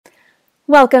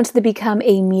Welcome to the Become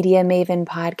a Media Maven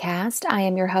podcast. I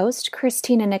am your host,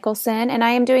 Christina Nicholson, and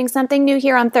I am doing something new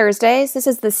here on Thursdays. This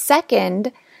is the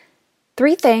second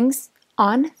 3 Things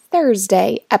on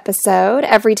Thursday episode.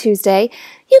 Every Tuesday,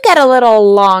 you get a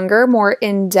little longer, more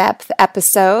in-depth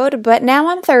episode, but now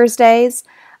on Thursdays,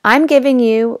 I'm giving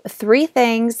you 3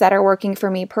 things that are working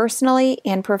for me personally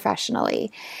and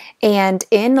professionally. And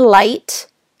in light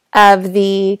of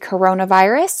the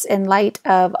coronavirus, in light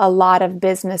of a lot of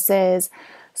businesses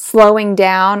slowing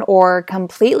down or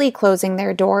completely closing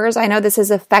their doors, I know this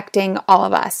is affecting all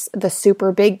of us, the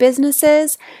super big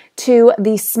businesses to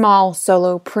the small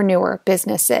solopreneur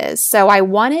businesses. So I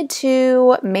wanted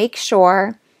to make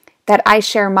sure that I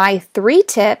share my 3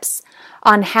 tips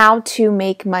on how to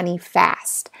make money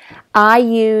fast. I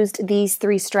used these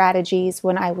 3 strategies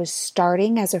when I was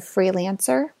starting as a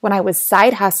freelancer, when I was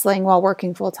side hustling while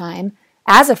working full-time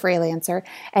as a freelancer,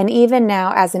 and even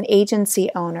now as an agency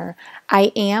owner.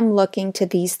 I am looking to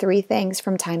these 3 things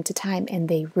from time to time, and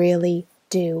they really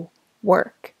do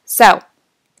work. So,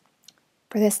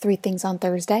 for this 3 things on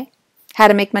Thursday, how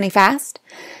to make money fast.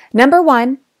 Number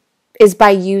 1 is by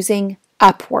using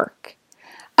Upwork.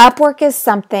 Upwork is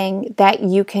something that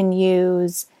you can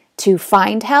use to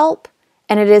find help,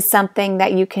 and it is something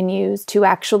that you can use to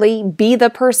actually be the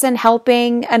person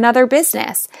helping another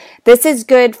business. This is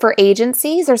good for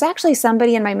agencies. There's actually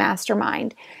somebody in my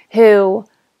mastermind who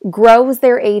grows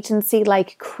their agency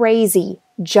like crazy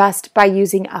just by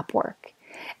using Upwork.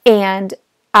 And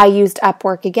I used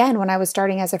Upwork again when I was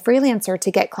starting as a freelancer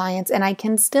to get clients, and I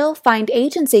can still find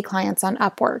agency clients on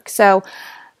Upwork. So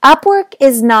Upwork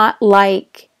is not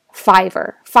like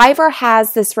Fiverr. Fiverr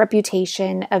has this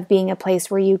reputation of being a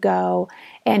place where you go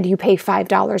and you pay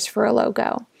 $5 for a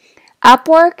logo.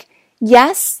 Upwork,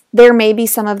 yes, there may be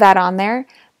some of that on there,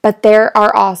 but there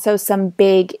are also some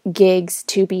big gigs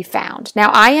to be found. Now,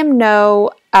 I am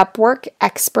no Upwork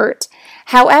expert.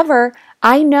 However,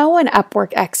 I know an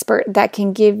Upwork expert that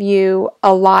can give you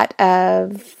a lot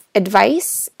of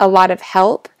advice, a lot of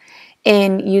help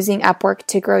in using Upwork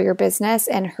to grow your business,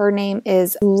 and her name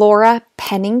is Laura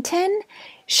Pennington.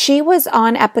 She was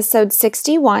on episode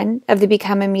 61 of the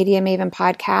Become a Media Maven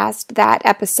podcast. That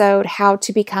episode, How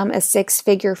to Become a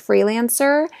 6-Figure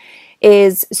Freelancer,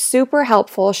 is super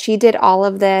helpful. She did all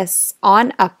of this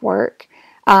on Upwork,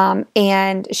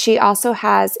 and she also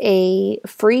has a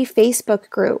free Facebook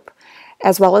group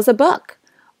as well as a book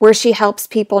where she helps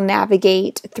people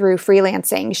navigate through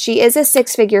freelancing. She is a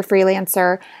 6-figure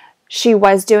freelancer. She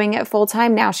was doing it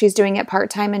full-time. Now she's doing it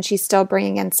part-time, and she's still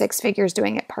bringing in 6 figures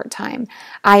doing it part-time.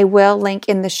 I will link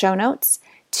in the show notes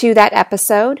to that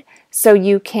episode so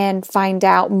you can find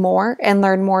out more and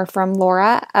learn more from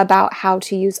Laura about how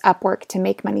to use Upwork to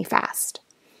make money fast.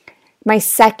 My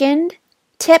second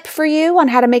tip for you on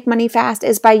how to make money fast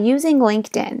is by using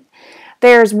LinkedIn.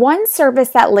 There's one service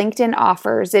that LinkedIn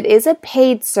offers. It is a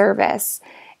paid service,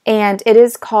 and it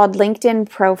is called LinkedIn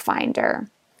Pro Finder.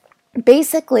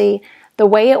 Basically, the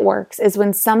way it works is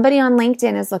when somebody on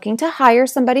LinkedIn is looking to hire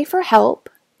somebody for help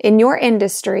in your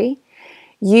industry,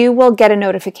 you will get a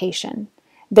notification.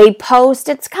 They post,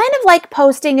 it's kind of like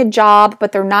posting a job,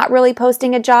 but they're not really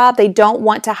posting a job. They don't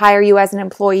want to hire you as an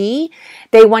employee.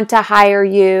 They want to hire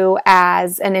you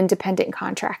as an independent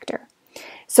contractor.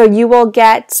 So you will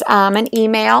get an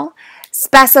email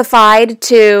specified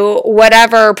to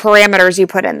whatever parameters you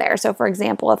put in there. So for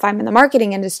example, if I'm in the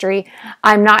marketing industry,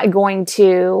 I'm not going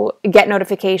to get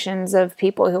notifications of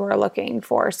people who are looking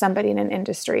for somebody in an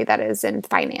industry that is in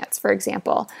finance, for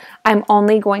example. I'm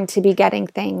only going to be getting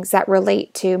things that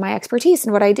relate to my expertise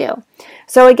and what I do.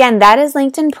 So again, that is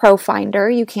LinkedIn Pro Finder.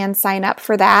 You can sign up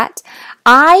for that.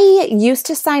 I used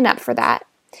to sign up for that.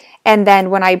 And then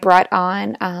when I brought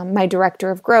on my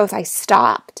director of growth, I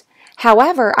stopped.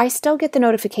 However, I still get the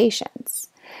notifications.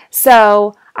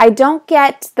 So I don't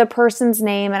get the person's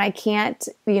name, and I can't,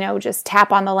 just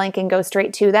tap on the link and go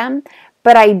straight to them.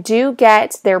 But I do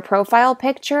get their profile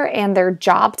picture and their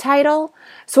job title.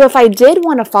 So if I did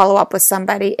want to follow up with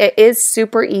somebody, it is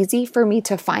super easy for me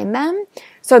to find them.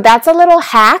 So that's a little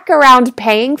hack around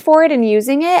paying for it and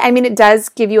using it. I mean, it does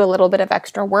give you a little bit of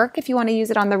extra work if you want to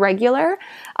use it on the regular.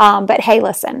 But hey,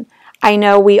 listen, I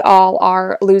know we all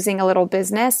are losing a little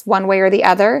business one way or the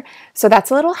other. So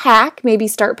that's a little hack. Maybe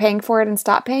start paying for it and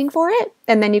stop paying for it.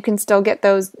 And then you can still get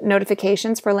those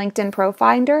notifications for LinkedIn Pro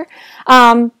Finder.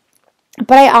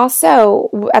 But I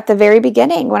also, at the very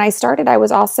beginning, when I started, I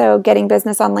was also getting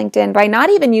business on LinkedIn by not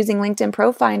even using LinkedIn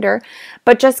Pro Finder,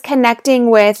 but just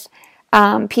connecting with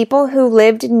people who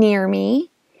lived near me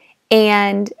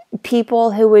and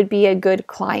people who would be a good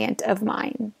client of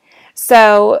mine.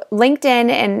 So LinkedIn,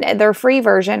 and their free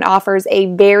version, offers a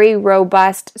very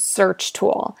robust search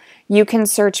tool. You can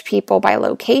search people by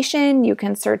location. You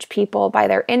can search people by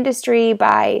their industry,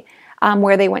 by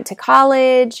where they went to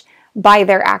college, by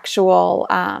their actual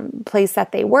place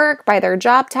that they work, by their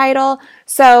job title.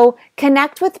 So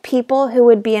connect with people who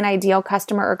would be an ideal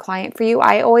customer or client for you.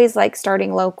 I always like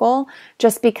starting local,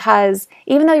 just because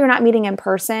even though you're not meeting in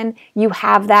person, you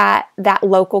have that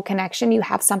local connection. You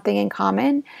have something in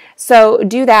common. So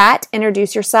do that.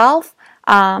 Introduce yourself.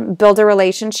 Build a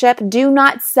relationship. Do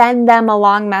not send them a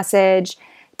long message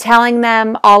telling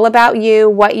them all about you,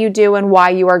 what you do, and why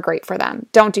you are great for them.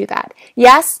 Don't do that.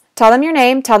 Yes, tell them your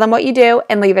name, tell them what you do,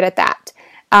 and leave it at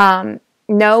that.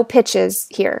 No pitches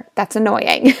here. That's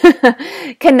annoying.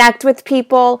 Connect with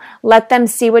people. Let them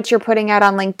see what you're putting out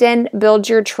on LinkedIn. Build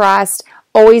your trust.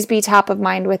 Always be top of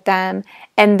mind with them.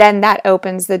 And then that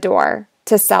opens the door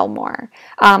to sell more.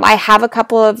 I have a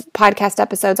couple of podcast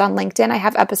episodes on LinkedIn. I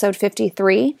have episode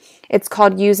 53. It's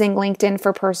called Using LinkedIn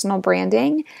for Personal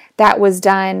Branding. That was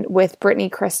done with Brittany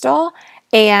Crystal.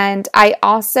 And I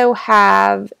also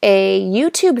have a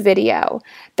YouTube video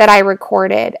that I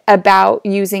recorded about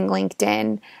using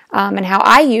LinkedIn and how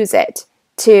I use it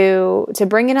to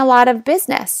bring in a lot of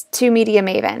business to Media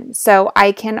Maven. So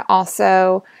I can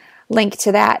also link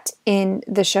to that in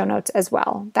the show notes as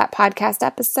well, that podcast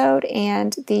episode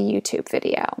and the YouTube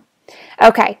video.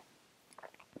 Okay,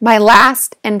 my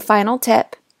last and final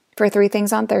tip for 3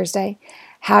 Things on Thursday,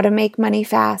 how to make money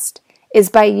fast, is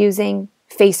by using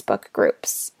Facebook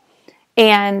groups.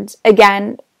 And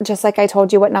again, just like I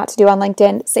told you what not to do on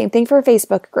LinkedIn, same thing for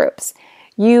Facebook groups.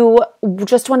 You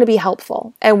just want to be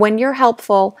helpful. And when you're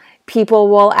helpful, people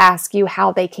will ask you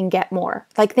how they can get more.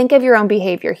 Like, think of your own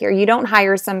behavior here. You don't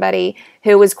hire somebody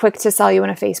who is quick to sell you in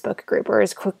a Facebook group or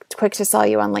is quick to sell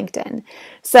you on LinkedIn.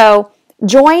 So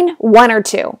join 1 or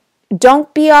 2.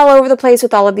 Don't be all over the place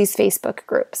with all of these Facebook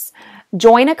groups.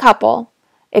 Join a couple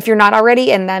if you're not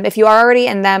already in them. If you are already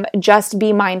in them, just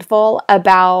be mindful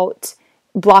about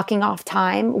blocking off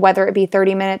time, whether it be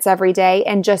 30 minutes every day,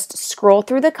 and just scroll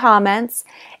through the comments.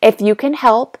 If you can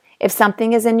help, if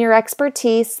something is in your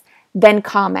expertise, then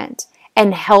comment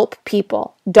and help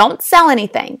people. Don't sell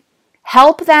anything.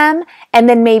 Help them, and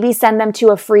then maybe send them to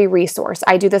a free resource.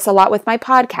 I do this a lot with my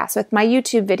podcast, with my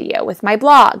YouTube video, with my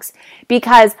blogs,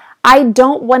 because I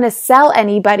don't want to sell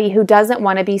anybody who doesn't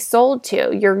want to be sold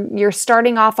to. You're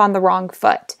starting off on the wrong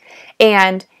foot,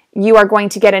 and you are going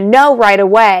to get a no right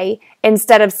away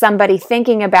instead of somebody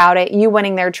thinking about it, you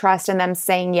winning their trust, and them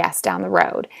saying yes down the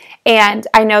road. And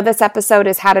I know this episode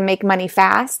is how to make money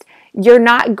fast. You're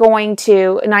not going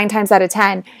to, 9 times out of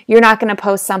 10, you're not going to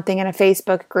post something in a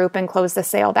Facebook group and close the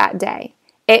sale that day.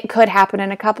 It could happen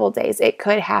in a couple of days. It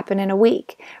could happen in a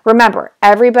week. Remember,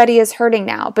 everybody is hurting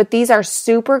now, but these are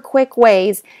super quick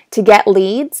ways to get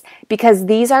leads, because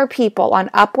these are people on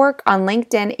Upwork, on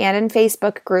LinkedIn, and in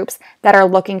Facebook groups that are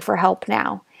looking for help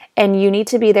now. And you need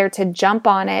to be there to jump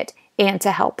on it and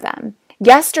to help them.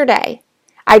 Yesterday,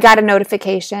 I got a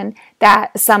notification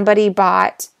that somebody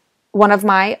bought one of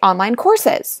my online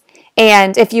courses.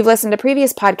 And if you've listened to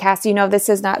previous podcasts, you know this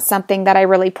is not something that I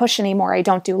really push anymore. I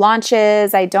don't do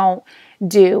launches. I don't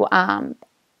do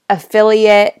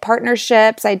affiliate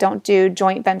partnerships. I don't do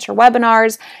joint venture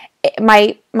webinars.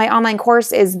 My online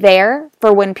course is there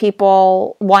for when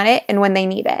people want it and when they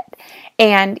need it.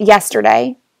 And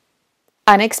yesterday,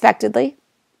 unexpectedly,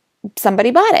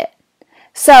 somebody bought it.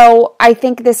 So I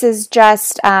think this is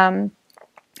just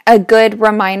a good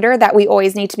reminder that we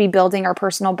always need to be building our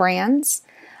personal brands.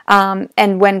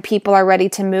 And when people are ready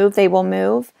to move, they will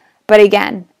move. But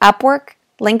again, Upwork,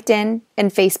 LinkedIn,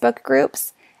 and Facebook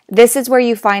groups, this is where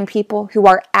you find people who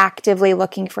are actively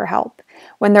looking for help.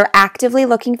 When they're actively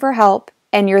looking for help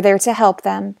and you're there to help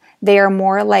them, they are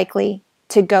more likely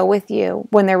to go with you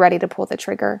when they're ready to pull the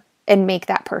trigger and make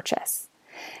that purchase.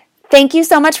 Thank you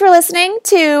so much for listening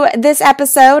to this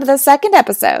episode, the second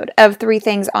episode of 3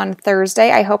 Things on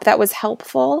Thursday. I hope that was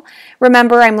helpful.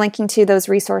 Remember, I'm linking to those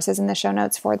resources in the show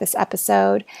notes for this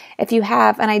episode. If you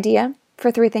have an idea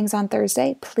for 3 Things on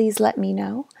Thursday, please let me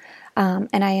know.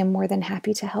 And I am more than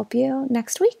happy to help you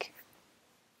next week.